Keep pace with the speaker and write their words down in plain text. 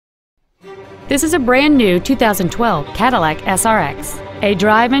This is a brand new 2012 Cadillac SRX, a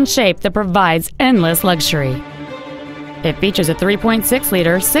drive and shape that provides endless luxury. It features a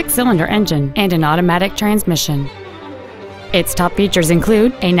 3.6-liter six-cylinder engine and an automatic transmission. Its top features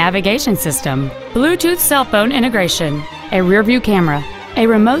include a navigation system, Bluetooth cell phone integration, a rear-view camera, a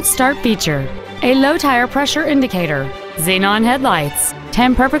remote start feature, a low tire pressure indicator, xenon headlights,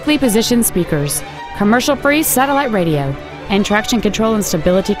 10 perfectly positioned speakers, commercial-free satellite radio, and traction control and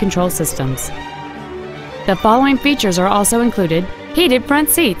stability control systems. The following features are also included: heated front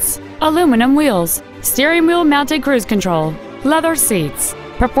seats, aluminum wheels, steering wheel mounted cruise control, leather seats,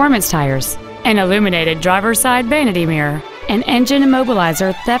 performance tires, an illuminated driver's side vanity mirror, an engine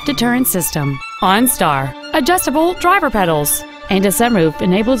immobilizer theft deterrent system, OnStar, adjustable driver pedals, and a sunroof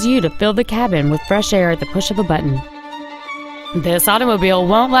enables you to fill the cabin with fresh air at the push of a button. This automobile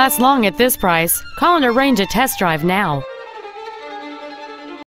won't last long at this price. Call and arrange a test drive now.